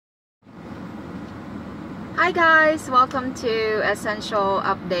Hi guys, welcome to Essential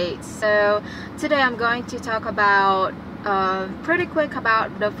Updates. So today I'm going to talk about pretty quick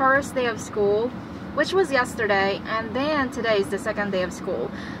about the first day of school, which was yesterday, and then today is the second day of school.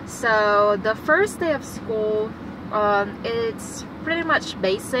 So the first day of school, it's pretty much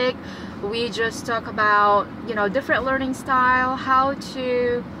basic. We just talk about, different learning style, how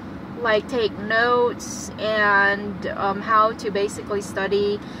to take notes, and how to basically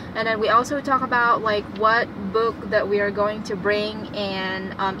study. And then we also talk about what book that we are going to bring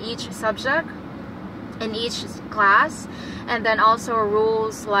in each subject in each class, and then also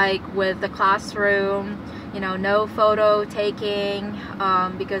rules with the classroom, no photo taking,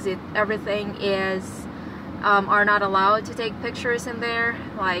 because everything is are not allowed to take pictures in there.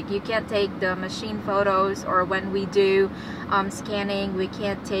 You can't take the machine photos, or when we do scanning, we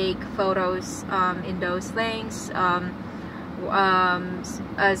can't take photos in those things.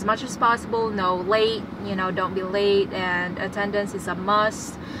 As much as possible, no late, don't be late, and attendance is a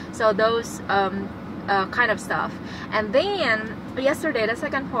must. So those kind of stuff. And then yesterday, the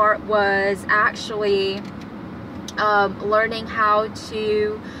second part was actually learning how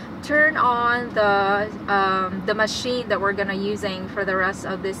to turn on the machine that we're gonna using for the rest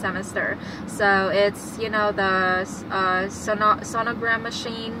of this semester. So it's the sonogram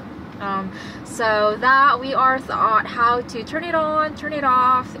machine. So that we are taught how to turn it on, turn it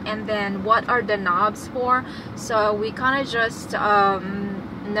off, and then what are the knobs for. So we kind of just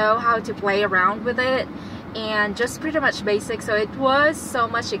know how to play around with it, and just pretty much basic. So it was so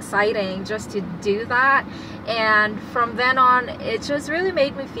much exciting just to do that. And from then on, it just really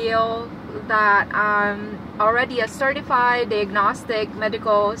made me feel that I'm already a certified Diagnostic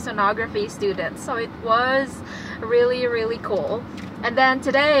Medical Sonography student. So it was really, really cool. And then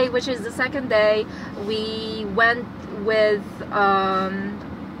today, which is the second day, we went with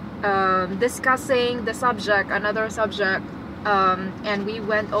discussing the subject, another subject, and we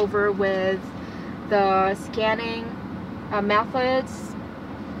went over with the scanning methods,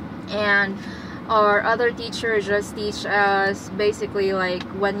 and our other teacher just teach us basically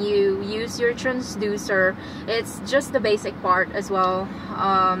when you use your transducer. It's just the basic part as well,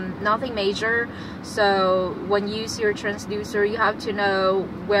 nothing major. So when you use your transducer, you have to know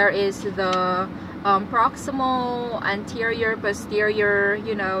where is the proximal, anterior, posterior,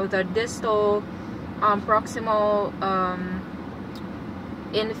 the distal, proximal,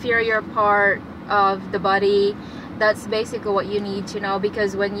 inferior part of the body. That's basically what you need to know,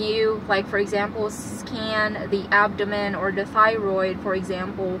 because when you, for example, scan the abdomen or the thyroid, for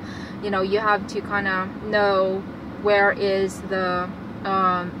example, you have to kind of know where is the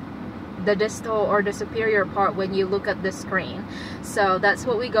distal or the superior part when you look at the screen. So that's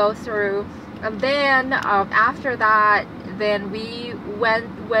what we go through. And then after that, then we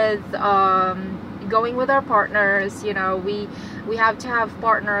went with going with our partners. We have to have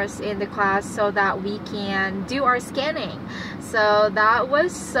partners in the class so that we can do our scanning. So that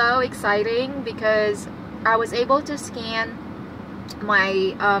was so exciting, because I was able to scan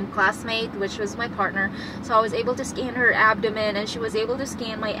my classmate, which was my partner. So I was able to scan her abdomen, and she was able to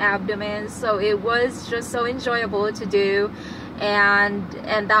scan my abdomen. So it was just so enjoyable to do. And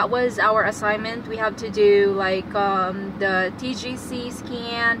that was our assignment. We have to do the TGC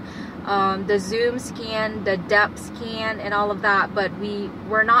scan, the zoom scan, the depth scan, and all of that. But we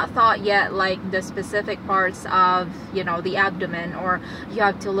were not taught yet the specific parts of the abdomen, or you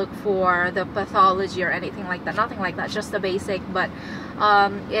have to look for the pathology or anything like that. Nothing like that, just the basic. But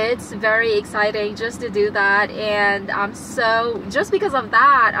it's very exciting just to do that. And just because of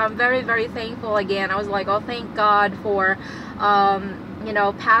that, I'm very, very thankful again. I was like, oh, thank God for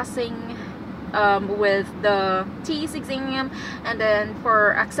passing with the TEAS exam, and then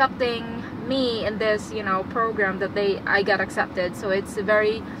for accepting me in this program that I got accepted. So it's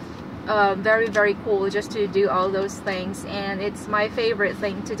very, very cool just to do all those things, and it's my favorite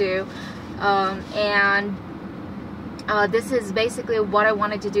thing to do. And this is basically what I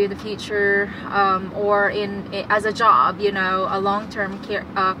wanted to do in the future, or as a job, a long-term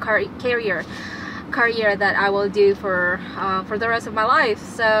career that I will do for the rest of my life.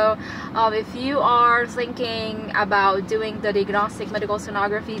 So if you are thinking about doing the Diagnostic Medical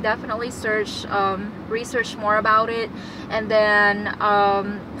Sonography, definitely research more about it, and then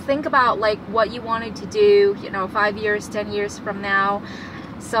think about what you wanted to do 5 years, 10 years from now,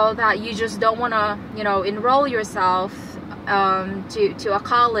 so that you just don't want to enroll yourself to a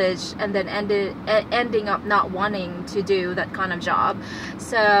college and then ending up not wanting to do that kind of job.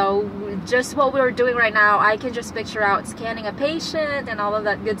 So just what we're doing right now, I can just picture out scanning a patient and all of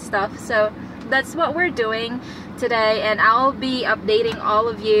that good stuff. So that's what we're doing today, and I'll be updating all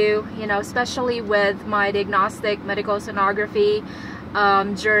of you, you know, especially with my diagnostic medical sonography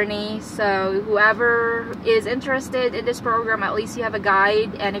journey. So whoever is interested in this program, at least you have a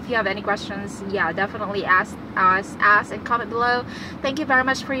guide. And if you have any questions, yeah, definitely ask and comment below. Thank you very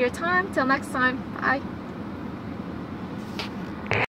much for your time. Till next time, bye.